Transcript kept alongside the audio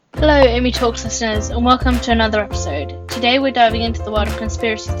Hello, Amy Talks listeners, and welcome to another episode. Today we're diving into the world of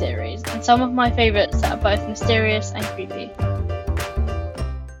conspiracy theories, and some of my favourites that are both mysterious and creepy.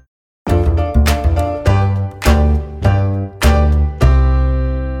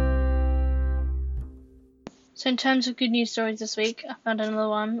 So in terms of good news stories this week, I found another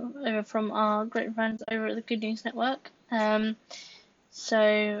one over from our great friends over at the Good News Network.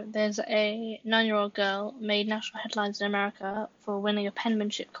 So there's a 9-year-old girl made national headlines in America for winning a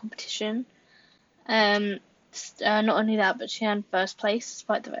penmanship competition. Not only that, but she earned first place,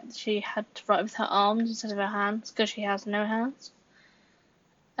 despite the fact that she had to write with her arms instead of her hands, because she has no hands.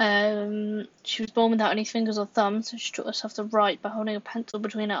 She was born without any fingers or thumbs, so she taught herself to write by holding a pencil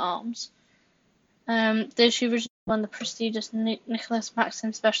between her arms. Though she originally won the prestigious Nicholas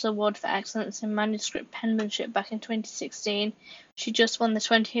Maxim Special Award for Excellence in Manuscript Penmanship back in 2016, she just won the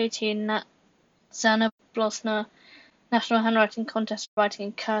 2018 Zana Blosner National Handwriting Contest for writing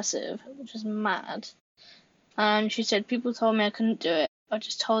in cursive, which is mad. And she said, "People told me I couldn't do it. I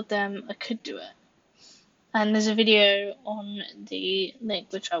just told them I could do it." And there's a video on the link,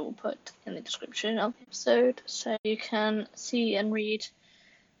 which I will put in the description of the episode, so you can see and read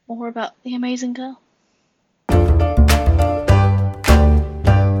more about the amazing girl.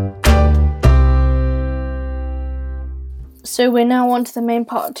 So we're now on to the main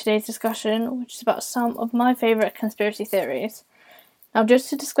part of today's discussion, which is about some of my favourite conspiracy theories. Now,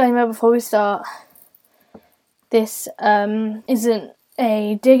 just a disclaimer before we start, this isn't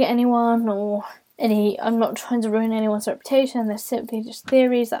a dig at anyone or I'm not trying to ruin anyone's reputation. They're simply just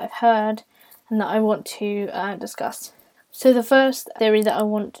theories that I've heard and that I want to discuss. So the first theory that I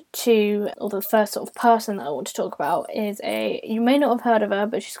want to, or the first sort of person that I want to talk about is you may not have heard of her,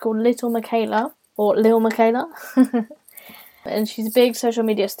 but she's called Little Michaela, or Lil Michaela. And she's a big social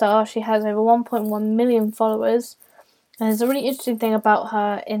media star. She has over 1.1 million followers. And there's a really interesting thing about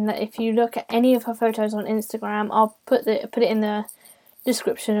her in that if you look at any of her photos on Instagram, I'll put it in the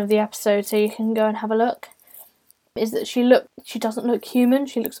description of the episode so you can go and have a look, is that she doesn't look human.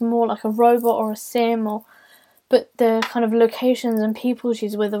 She looks more like a robot or a sim, but the kind of locations and people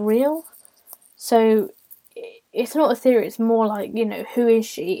she's with are real. So it's not a theory, it's more like, who is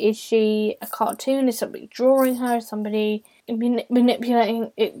she? Is she a cartoon? Is somebody drawing her? Is somebody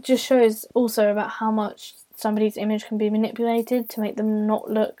manipulating? It just shows also about how much somebody's image can be manipulated to make them not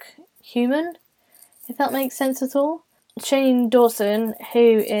look human, if that makes sense at all. Shane Dawson,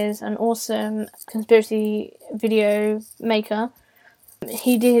 who is an awesome conspiracy video maker,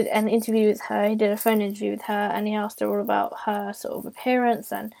 he did an interview with her, he did a phone interview with her, and he asked her all about her sort of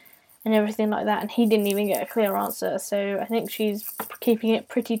appearance and everything like that, and he didn't even get a clear answer, so I think she's keeping it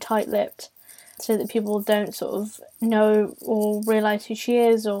pretty tight-lipped so that people don't sort of know or realise who she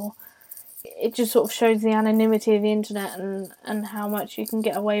is, or it just sort of shows the anonymity of the internet and how much you can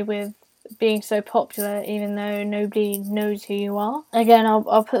get away with being so popular even though nobody knows who you are. Again,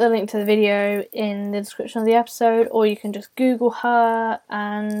 I'll put the link to the video in the description of the episode, or you can just Google her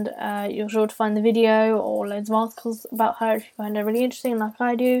and you're sure to find the video or loads of articles about her if you find her really interesting like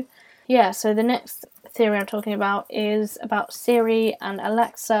I do. Yeah, so the next theory I'm talking about is about Siri and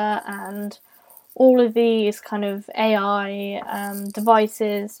Alexa and all of these kind of AI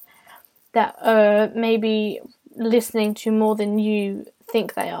devices that are maybe listening to more than you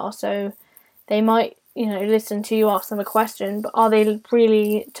think they are. So they might, listen to you ask them a question, but are they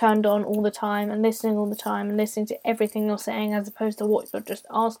really turned on all the time and listening all the time and listening to everything you're saying as opposed to what you're just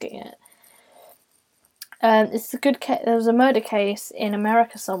asking it? It's a good case. There was a murder case in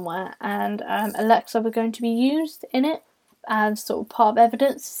America somewhere, and Alexa was going to be used in it as sort of part of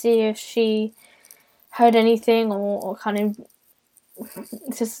evidence to see if she heard anything or kind of,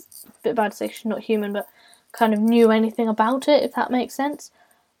 it's just a bit bad to say she's not human, but kind of knew anything about it, if that makes sense.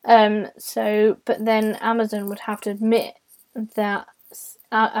 But then Amazon would have to admit that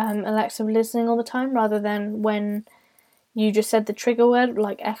Alexa was listening all the time, rather than when you just said the trigger word,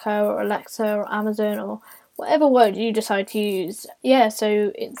 like Echo or Alexa or Amazon or whatever word you decide to use. Yeah,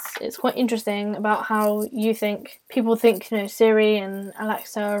 so it's quite interesting about how people think, Siri and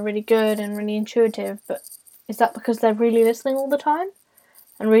Alexa are really good and really intuitive, but is that because they're really listening all the time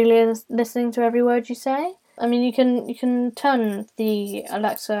and really listening to every word you say? I mean, you can turn the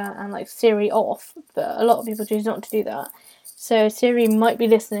Alexa and Siri off, but a lot of people choose not to do that. So Siri might be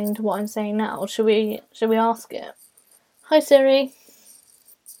listening to what I'm saying now. Should we ask it? Hi Siri.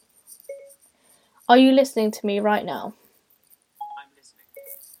 Are you listening to me right now? I'm listening.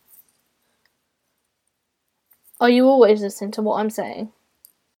 Are you always listening to what I'm saying?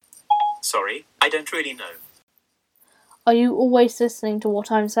 Sorry, I don't really know. Are you always listening to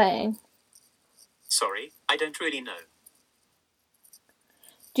what I'm saying? Sorry, I don't really know.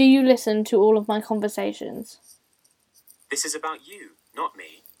 Do you listen to all of my conversations? This is about you, not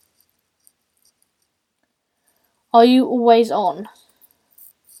me. Are you always on?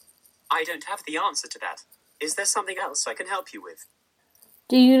 I don't have the answer to that. Is there something else I can help you with?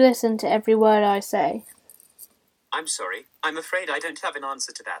 Do you listen to every word I say? I'm sorry. I'm afraid I don't have an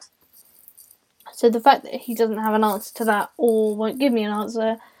answer to that. So the fact that he doesn't have an answer to that or won't give me an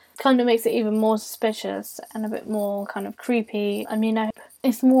answer kind of makes it even more suspicious and a bit more kind of creepy. I mean,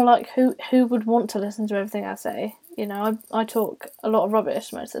 it's more like who would want to listen to everything I say? You know, I talk a lot of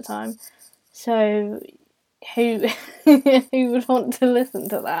rubbish most of the time. So who who would want to listen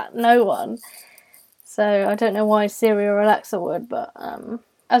to that? No one. So I don't know why Siri or Alexa would, but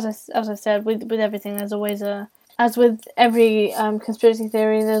as I said, with everything, there's always as with every conspiracy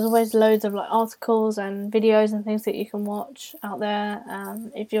theory, there's always loads of like articles and videos and things that you can watch out there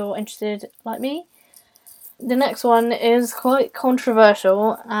if you're interested, like me. The next one is quite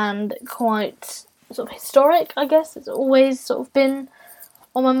controversial and quite sort of historic, I guess. It's always sort of been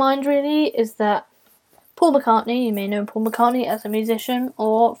on my mind, really, is that Paul McCartney, you may know Paul McCartney as a musician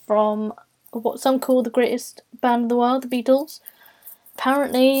or from what some call the greatest band in the world, the Beatles.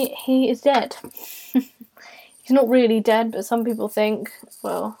 Apparently, he is dead. He's not really dead, but some people think,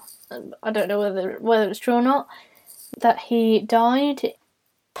 well, I don't know whether it's true or not, that he died.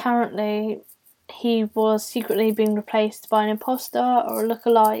 Apparently, he was secretly being replaced by an imposter or a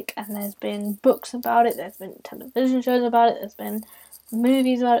lookalike, and there's been books about it, there's been television shows about it, there's been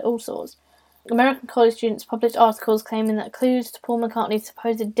movies about it, all sorts. American college students published articles claiming that clues to Paul McCartney's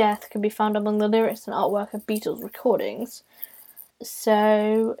supposed death could be found among the lyrics and artwork of Beatles recordings.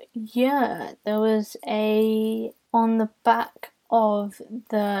 So, yeah, there was on the back of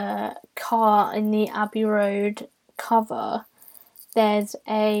the car in the Abbey Road cover, there's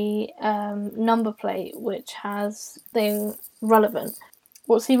a number plate which has thing relevant.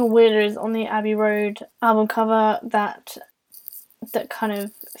 What's even weirder is on the Abbey Road album cover that kind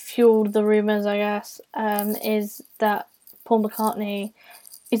of fueled the rumours, I guess, is that Paul McCartney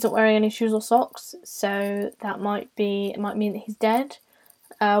isn't wearing any shoes or socks, so it might mean that he's dead.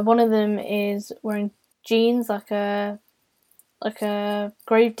 One of them is wearing jeans like a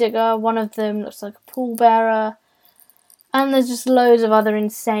gravedigger. One of them looks like a pallbearer. And there's just loads of other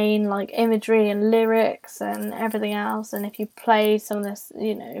insane like imagery and lyrics and everything else. And if you play some of this,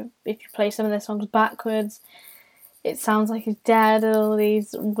 if you play some of their songs backwards, it sounds like he's dead and all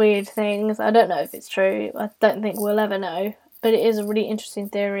these weird things. I don't know if it's true. I don't think we'll ever know. But it is a really interesting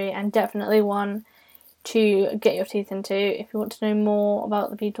theory and definitely one to get your teeth into if you want to know more about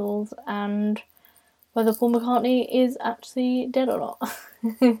the Beatles and whether Paul McCartney is actually dead or not.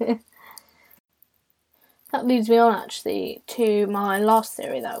 That leads me on actually to my last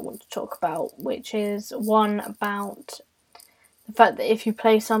theory that I want to talk about, which is one about the fact that if you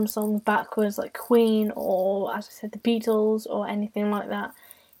play some songs backwards like Queen or, as I said, the Beatles or anything like that,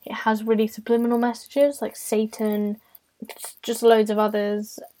 it has really subliminal messages like Satan, just loads of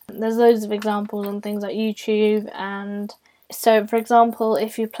others. There's loads of examples on things like YouTube, and so for example,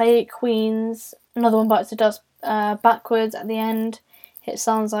 if you play Queen's Another One Bites the Dust backwards at the end, it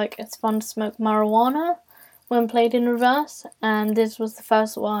sounds like it's fun to smoke marijuana when played in reverse, and this was the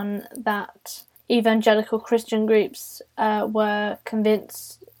first one that evangelical Christian groups were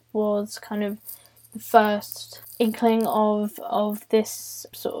convinced was kind of the first inkling of this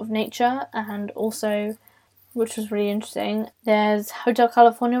sort of nature. And also, which was really interesting, there's Hotel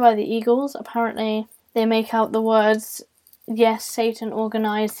California by the Eagles. Apparently they make out the words, yes, Satan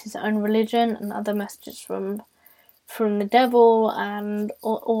organised his own religion, and other messages from the devil and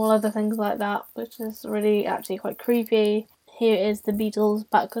all other things like that, which is really actually quite creepy. Here is the Beatles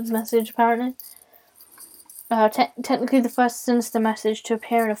backwards message, apparently. Technically the first sinister message to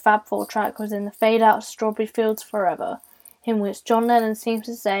appear in a Fab Four track was in the Fade Out Strawberry Fields Forever, in which John Lennon seems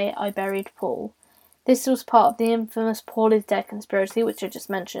to say, I buried Paul. This was part of the infamous Paul is Dead conspiracy, which I just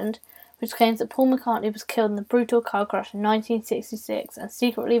mentioned, which claims that Paul McCartney was killed in the brutal car crash in 1966 and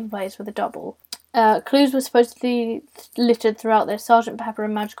secretly replaced with a double. Clues were supposedly littered throughout their Sgt. Pepper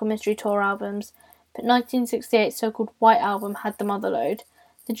and Magical Mystery Tour albums, but 1968's so-called White Album had the mother lode.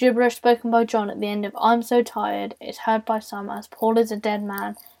 The gibberish spoken by John at the end of I'm So Tired is heard by some as Paul is a dead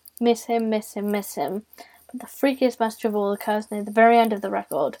man, miss him, miss him, miss him. But the freakiest message of all occurs near the very end of the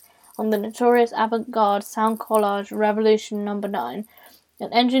record, on the notorious avant-garde sound collage Revolution No. 9.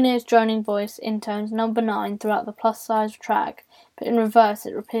 An engineer's droning voice intones number 9 throughout the plus-size track, but in reverse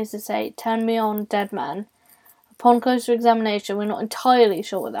it appears to say, Turn me on, dead man. Upon closer examination, we're not entirely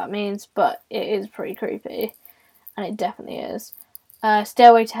sure what that means, but it is pretty creepy. And it definitely is.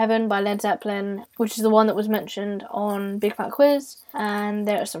 Stairway to Heaven by Led Zeppelin, which is the one that was mentioned on Big Fat Quiz, and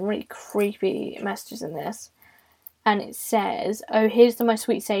there are some really creepy messages in this. And it says, "Oh, here's to my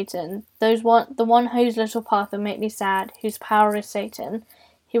sweet Satan, the one whose little path will make me sad, whose power is Satan.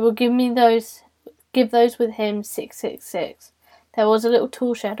 He will give those with him 666. There was a little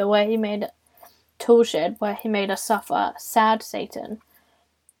tool shed where he made us suffer. Sad Satan."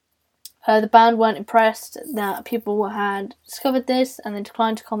 The band weren't impressed that people had discovered this, and they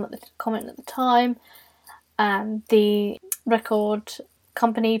declined to comment at the time. The record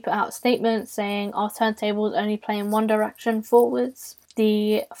company put out a statement saying, "Our turntables only play in one direction, forwards."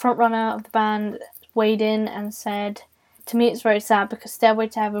 The frontrunner of the band weighed in and said, "To me it's very sad because Stairway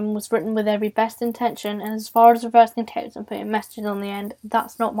to Heaven was written with every best intention, and as far as reversing tapes and putting messages on the end,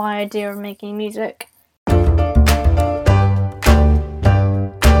 that's not my idea of making music."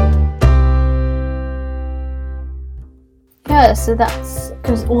 Yeah, so that's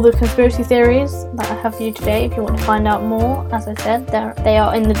all the conspiracy theories that I have for you today. If you want to find out more, as I said, they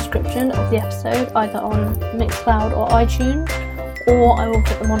are in the description of the episode, either on Mixcloud or iTunes, or I will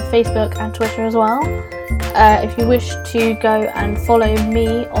put them on Facebook and Twitter as well. If you wish to go and follow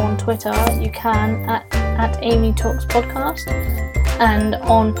me on Twitter, you can at Amy Talks Podcast, and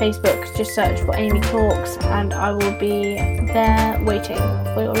on Facebook just search for Amy Talks, and I will be there waiting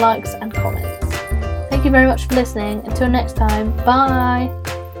for your likes and comments. Thank you very much for listening. Until next time, bye!